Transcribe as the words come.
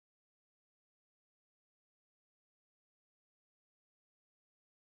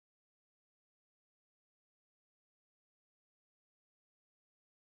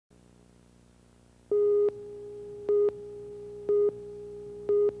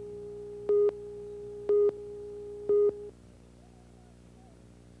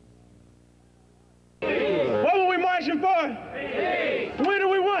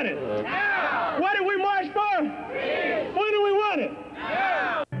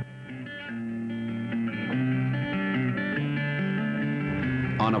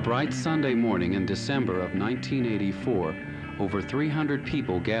On a bright Sunday morning in December of 1984, over 300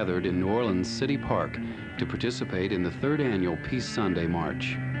 people gathered in New Orleans City Park to participate in the third annual Peace Sunday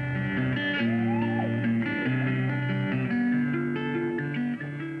March.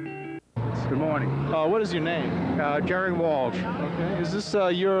 Good morning. What is your name? Jerry Walsh. Okay. Is this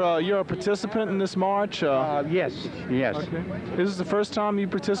you're a participant in this march? Yes. Okay. Is this the first time you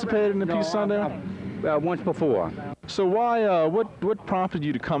participated in the Peace Sunday? Once before. So why? What prompted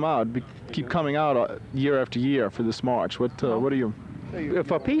you to come out? Keep coming out year after year for this march? What are you?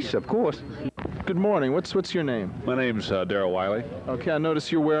 For peace, of course. Good morning. What's your name? My name's Darrell Wiley. Okay, I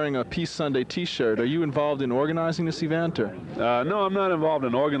notice you're wearing a Peace Sunday T-shirt. Are you involved in organizing this event, or? No, I'm not involved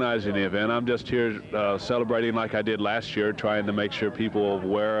in organizing the event. I'm just here celebrating like I did last year, trying to make sure people are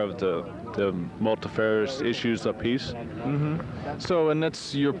aware of the multifarious issues of peace. Mm-hmm. So, and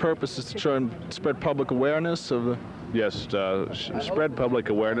that's your purpose, is to try and spread public awareness of the... Yes, spread public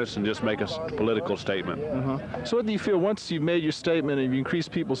awareness and just make a political statement. Uh-huh. So what do you feel, once you've made your statement and you've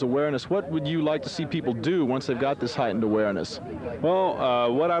increased people's awareness, what would you like to see people do once they've got this heightened awareness?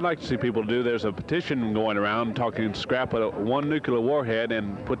 Well, what I'd like to see people do, there's a petition going around talking scrap one nuclear warhead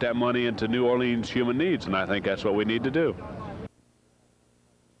and put that money into New Orleans human needs, and I think that's what we need to do.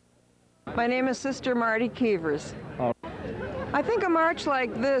 My name is Sister Marty Keevers. I think a march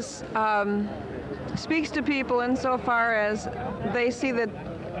like this speaks to people insofar as they see that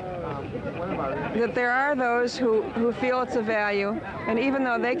there are those who feel it's a value, and even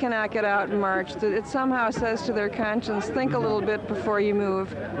though they cannot get out and march, that it somehow says to their conscience, think a little bit before you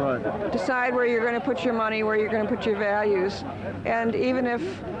move. Right. Decide where you're going to put your money, where you're going to put your values. And even if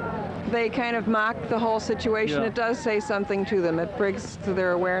they kind of mock the whole situation, it does say something to them. It brings to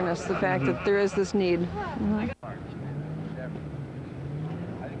their awareness the fact that there is this need.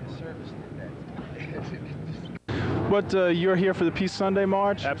 You're here for the Peace Sunday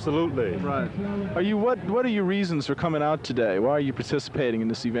March? Absolutely. Right. What are your reasons for coming out today? Why are you participating in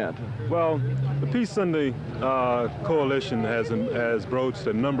this event? Well, the Peace Sunday Coalition has broached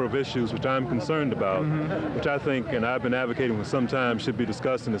a number of issues which I'm concerned about, which I think, and I've been advocating for some time, should be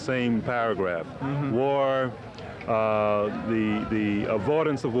discussed in the same paragraph. War, the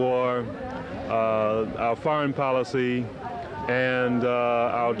avoidance of war, our foreign policy, and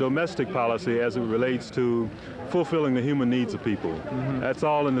our domestic policy as it relates to fulfilling the human needs of people. That's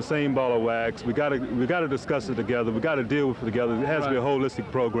all in the same ball of wax. We got to discuss it together. We got to deal with it together. It has to be a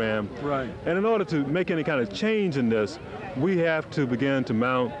holistic program. Right. And in order to make any kind of change in this, we have to begin to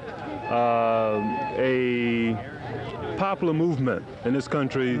mount a popular movement in this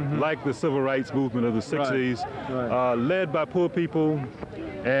country, like the civil rights movement of the 60s, led by poor people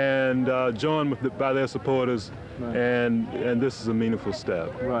and joined by their supporters. Right. And this is a meaningful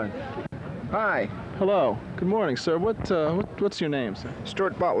step. Right. Hi. Hello. Good morning, sir. What's your name, sir?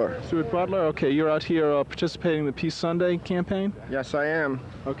 Stuart Butler. Stuart Butler. Okay, you're out here participating in the Peace Sunday campaign? Yes, I am.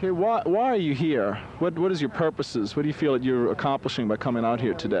 Okay. Why are you here? What is your purposes? What do you feel that you're accomplishing by coming out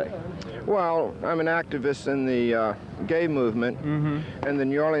here today? Well, I'm an activist in the gay movement, and the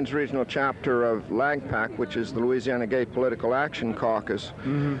New Orleans regional chapter of LAGPAC, which is the Louisiana Gay Political Action Caucus,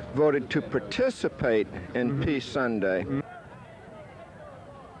 voted to participate in Peace Sunday.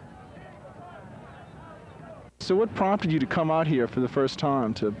 So what prompted you to come out here for the first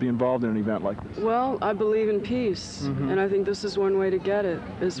time to be involved in an event like this? Well, I believe in peace, and I think this is one way to get it,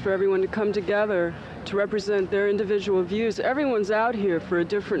 is for everyone to come together to represent their individual views. Everyone's out here for a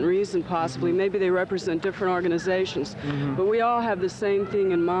different reason, possibly. Maybe they represent different organizations, but we all have the same thing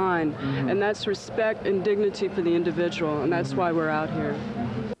in mind, and that's respect and dignity for the individual, and that's why we're out here.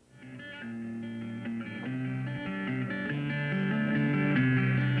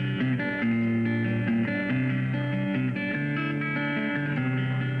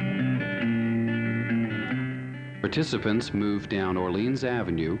 Participants moved down Orleans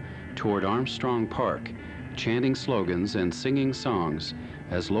Avenue toward Armstrong Park, chanting slogans and singing songs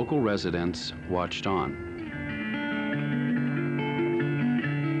as local residents watched on.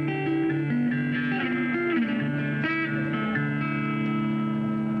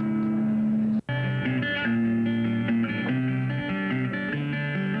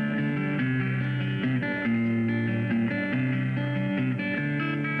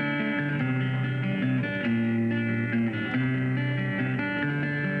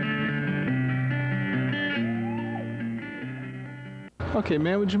 Okay,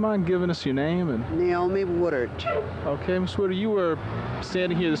 ma'am, would you mind giving us your name? And Naomi Woodard. Okay, Ms. Woodard, you were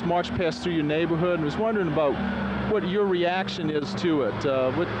standing here, this march passed through your neighborhood, and was wondering about what your reaction is to it.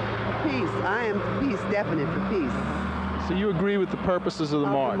 Peace. I am for peace, definitely for peace. So you agree with the purposes of the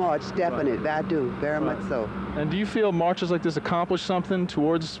march? The march, definitely. I do, very much so. And do you feel marches like this accomplish something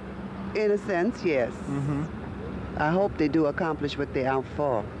towards? In a sense, yes. I hope they do accomplish what they're out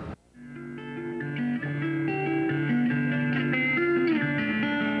for.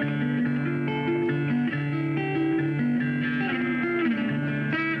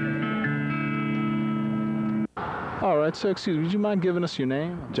 All right, so excuse me, would you mind giving us your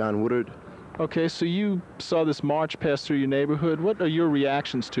name? John Woodard. Okay, so you saw this march pass through your neighborhood. What are your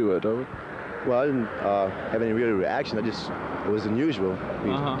reactions to it? Well, I didn't have any real reaction. It was unusual,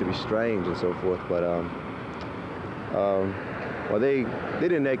 to be strange and so forth. But well, they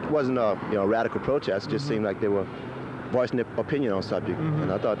didn't. It wasn't a radical protest. It just seemed like they were voicing their opinion on a subject,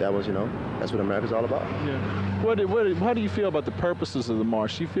 and I thought that was that's what America's all about. Yeah. How do you feel about the purposes of the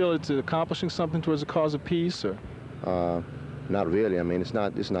march? Do you feel it's accomplishing something towards the cause of peace, or? Not really. I mean, it's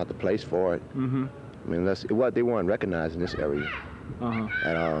not the place for it. I mean, they weren't recognized in this area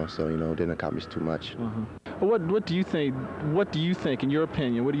at all, so didn't accomplish too much. Well, what do you think? What do you think, in your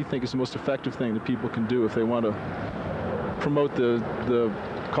opinion? What do you think is the most effective thing that people can do if they want to promote the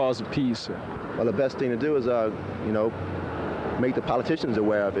cause of peace? Well, the best thing to do is make the politicians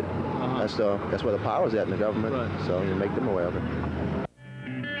aware of it. That's where the power is at in the government. Right. So you make them aware of it.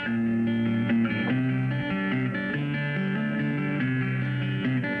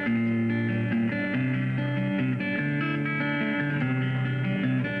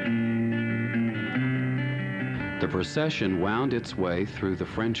 The procession wound its way through the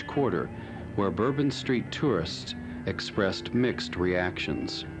French Quarter, where Bourbon Street tourists expressed mixed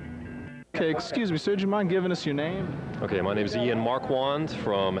reactions. Okay, excuse me, sir, do you mind giving us your name? Okay, my name is Ian Marquand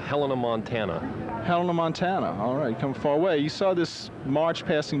from Helena, Montana. Helena, Montana. All right, come far away. You saw this march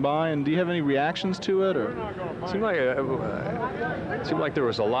passing by, and do you have any reactions to it, or? It seemed like there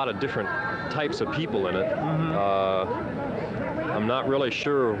was a lot of different types of people in it. I'm not really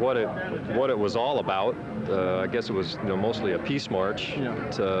sure what it was all about. I guess it was mostly a peace march. Yeah.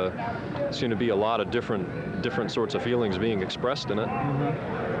 It seemed to be a lot of different sorts of feelings being expressed in it.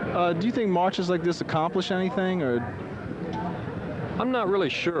 Do you think marches like this accomplish anything, or? I'm not really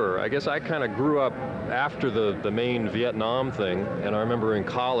sure. I guess I kind of grew up after the main Vietnam thing, and I remember in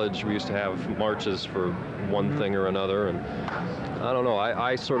college we used to have marches for one thing or another, and I don't know.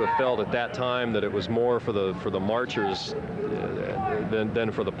 I sort of felt at that time that it was more for the marchers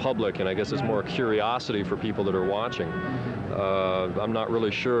than for the public, and I guess it's more curiosity for people that are watching. I'm not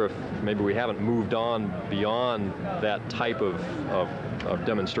really sure if maybe we haven't moved on beyond that type of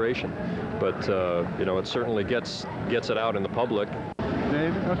demonstration, but it certainly gets it out in the public.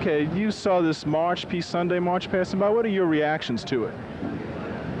 Okay, you saw this march, Peace Sunday march passing by. What are your reactions to it?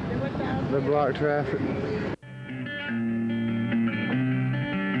 The block traffic.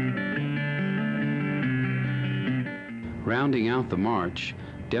 Rounding out the march,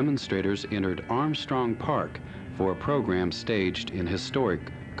 demonstrators entered Armstrong Park for a program staged in historic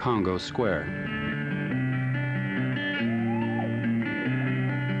Congo Square.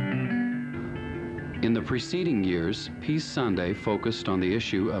 In the preceding years, Peace Sunday focused on the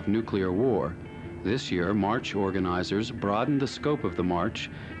issue of nuclear war. This year, march organizers broadened the scope of the march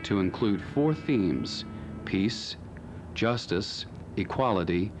to include 4 themes: peace, justice,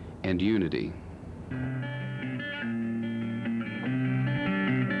 equality, and unity.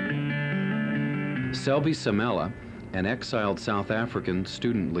 Selby Samela, an exiled South African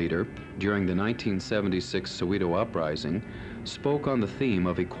student leader during the 1976 Soweto uprising, spoke on the theme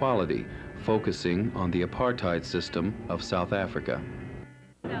of equality, focusing on the apartheid system of South Africa.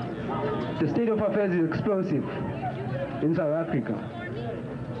 The state of affairs is explosive in South Africa.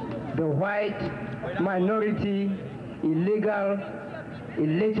 The white minority, illegal,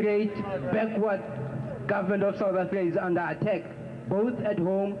 illiterate, backward government of South Africa is under attack, both at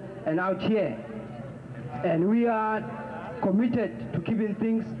home and out here. And we are committed to keeping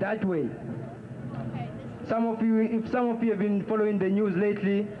things that way. If some of you have been following the news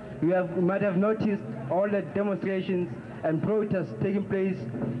lately, you might have noticed all the demonstrations and protests taking place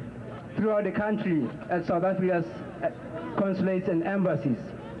throughout the country at South Africa's consulates and embassies.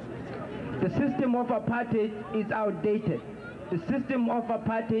 The system of apartheid is outdated. The system of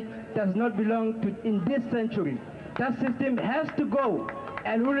apartheid does not belong in this century. That system has to go,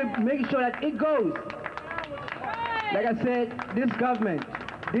 and we'll make sure that it goes. Like I said, this government,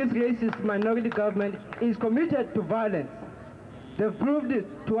 this racist minority government, is committed to violence. They've proved it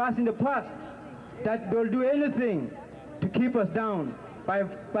to us in the past that they'll do anything to keep us down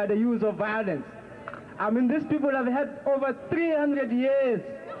by the use of violence. I mean, these people have had over 300 years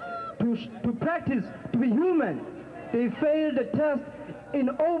to practice to be human. They failed the test in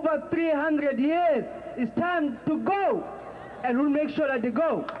over 300 years. It's time to go. and we'll make sure that they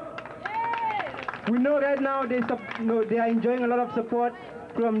go. We know right now they are enjoying a lot of support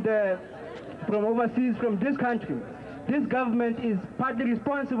from overseas, from this country. This government is partly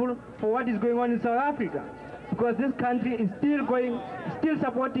responsible for what is going on in South Africa, because this country is still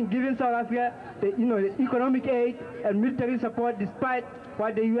supporting, giving South Africa the economic aid and military support, despite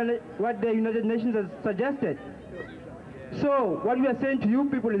what the United Nations has suggested. So what we are saying to you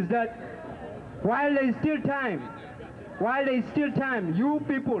people is that while there is still time, you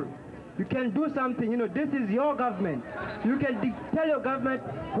people, you can do something. This is your government. You can tell your government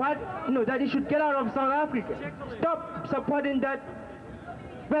that it should get out of South Africa. Stop supporting that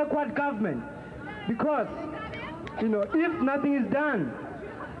backward government, because if nothing is done,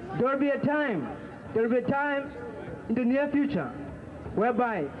 there will be a time in the near future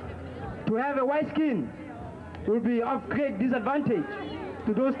whereby to have a white skin will be of great disadvantage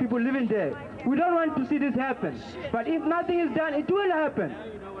to those people living there. We don't want to see this happen, but if nothing is done, it will happen.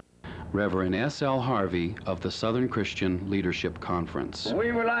 Reverend S.L. Harvey of the Southern Christian Leadership Conference.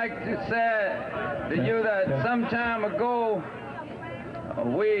 We would like to say to you that some time ago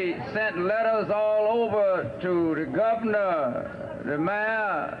we sent letters all over to the governor, the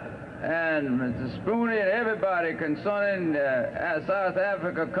mayor, and Mr. Spoonie and everybody concerning South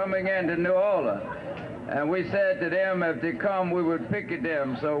Africa coming into New Orleans. And we said to them if they come, we would picket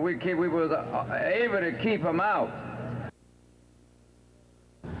them, so we was able to keep them out.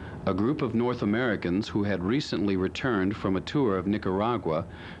 A group of North Americans who had recently returned from a tour of Nicaragua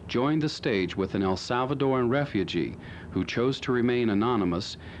joined the stage with an El Salvadoran refugee who chose to remain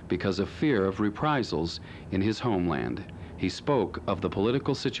anonymous because of fear of reprisals in his homeland. He spoke of the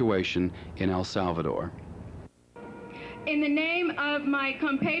political situation in El Salvador. In the name of my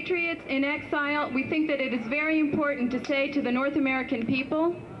compatriots in exile, we think that it is very important to say to the North American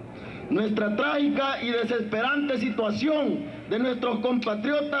people, nuestra trágica y desesperante situación de nuestros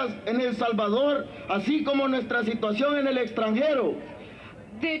compatriotas en El Salvador, así como nuestra situación en el extranjero.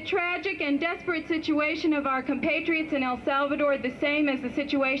 The tragic and desperate situation of our compatriots in El Salvador, the same as the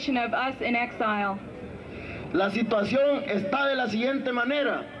situation of us in exile. La situación está de la siguiente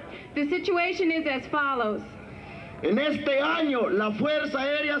manera. The situation is as follows. En este año, la Fuerza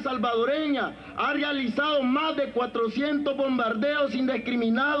Aérea Salvadoreña ha realizado más de 400 bombardeos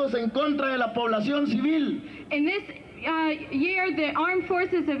indiscriminados en contra de la población civil. In this year, the armed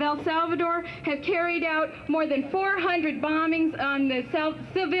forces of El Salvador have carried out more than 400 bombings on the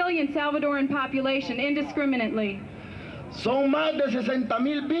civilian Salvadoran population indiscriminately. Son más de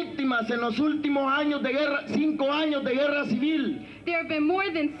 60,000 víctimas en los últimos años de guerra, 5 años de guerra civil. There have been more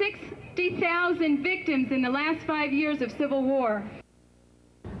than 60,000 victims in the last 5 years of civil war.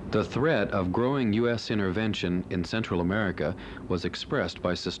 The threat of growing U.S. intervention in Central America was expressed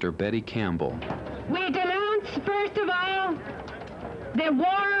by Sister Betty Campbell. We denounce, first of all, the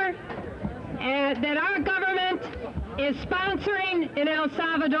war that our government is sponsoring in El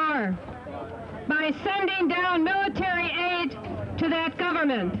Salvador by sending down military aid to that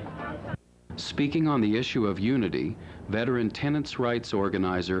government. Speaking on the issue of unity, veteran tenants' rights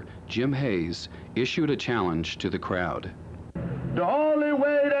organizer Jim Hayes issued a challenge to the crowd. The only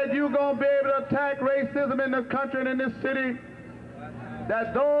way that you're going to be able to attack racism in this country and in this city,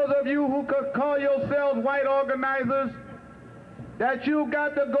 that those of you who could call yourselves white organizers, that you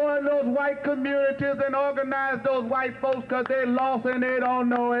got to go in those white communities and organize those white folks because they're lost and they don't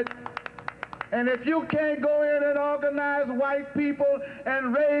know it. And if you can't go in and organize white people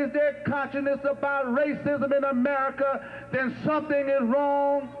and raise their consciousness about racism in America, then something is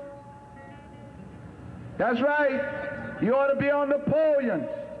wrong. That's right. You ought to be on Napoleon.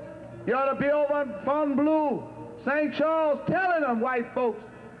 You ought to be over on Fontainebleau, St. Charles, telling them white folks,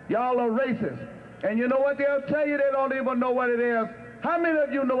 y'all are racist. And you know what they'll tell you? They don't even know what it is. How many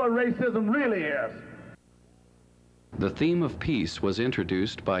of you know what racism really is? The theme of peace was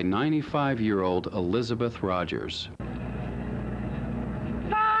introduced by 95-year-old Elizabeth Rogers.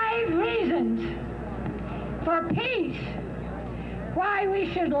 5 reasons for peace why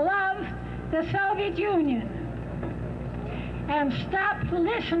we should love the Soviet Union and stop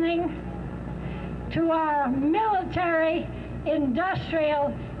listening to our military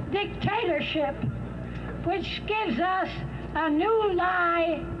industrial dictatorship, which gives us a new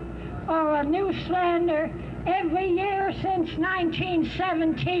lie or a new slander every year since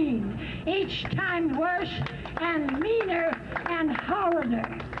 1917, each time worse and meaner and horrider.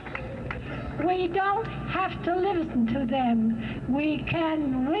 We don't have to listen to them. We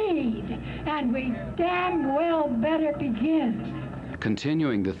can read, and we damn well better begin.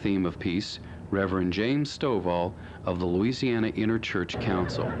 Continuing the theme of peace, Reverend James Stovall of the Louisiana Interchurch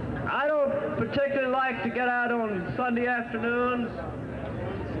Council. I don't particularly like like to get out on Sunday afternoons.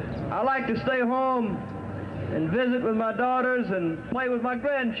 I like to stay home and visit with my daughters and play with my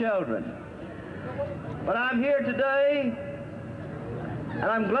grandchildren. But I'm here today, and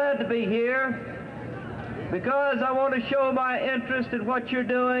I'm glad to be here, because I want to show my interest in what you're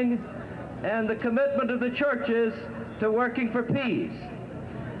doing and the commitment of the churches to working for peace.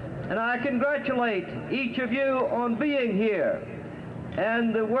 And I congratulate each of you on being here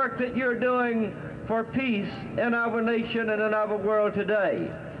and the work that you're doing for peace in our nation and in our world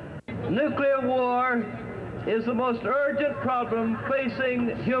today. Nuclear war is the most urgent problem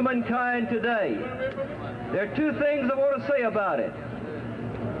facing humankind today. There are two things I want to say about it.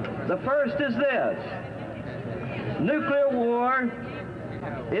 The first is this: nuclear war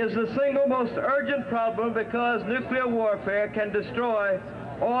is the single most urgent problem because nuclear warfare can destroy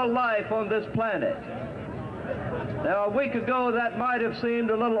all life on this planet. Now, a week ago, that might have seemed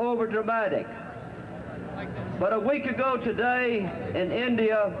a little overdramatic. But a week ago today in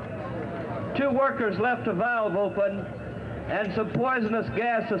India, 2 workers left a valve open and some poisonous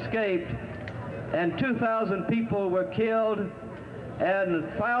gas escaped, and 2,000 people were killed, and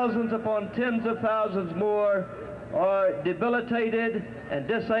thousands upon tens of thousands more are debilitated and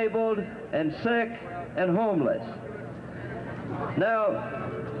disabled and sick and homeless. Now,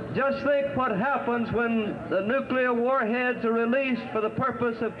 just think what happens when the nuclear warheads are released for the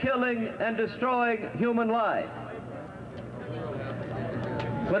purpose of killing and destroying human life.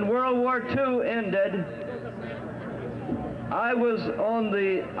 When World War II ended, I was on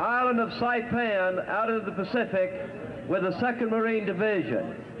the island of Saipan out in the Pacific with the 2nd Marine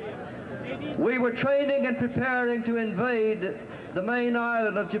Division. We were training and preparing to invade the main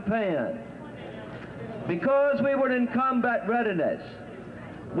island of Japan. Because we were in combat readiness,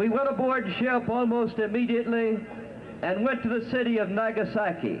 we went aboard ship almost immediately and went to the city of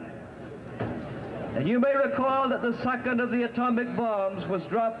Nagasaki. And you may recall that the second of the atomic bombs was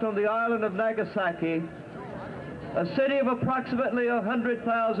dropped on the island of Nagasaki, a city of approximately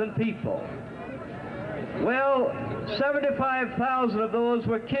 100,000 people. Well, 75,000 of those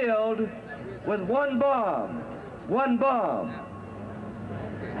were killed with one bomb.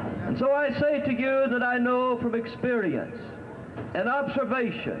 And so I say to you that I know from experience and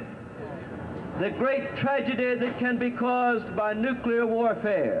observation the great tragedy that can be caused by nuclear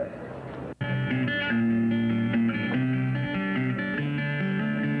warfare.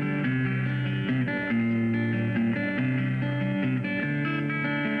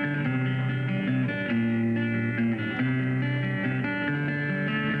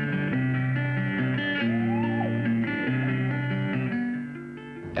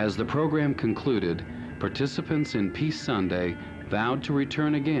 As the program concluded, participants in Peace Sunday vowed to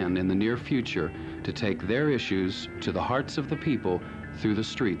return again in the near future to take their issues to the hearts of the people through the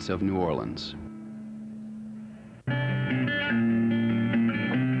streets of New Orleans.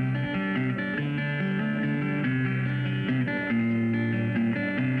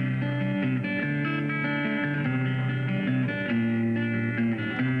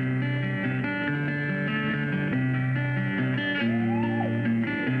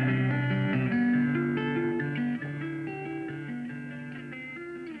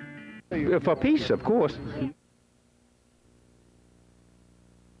 For peace, of course.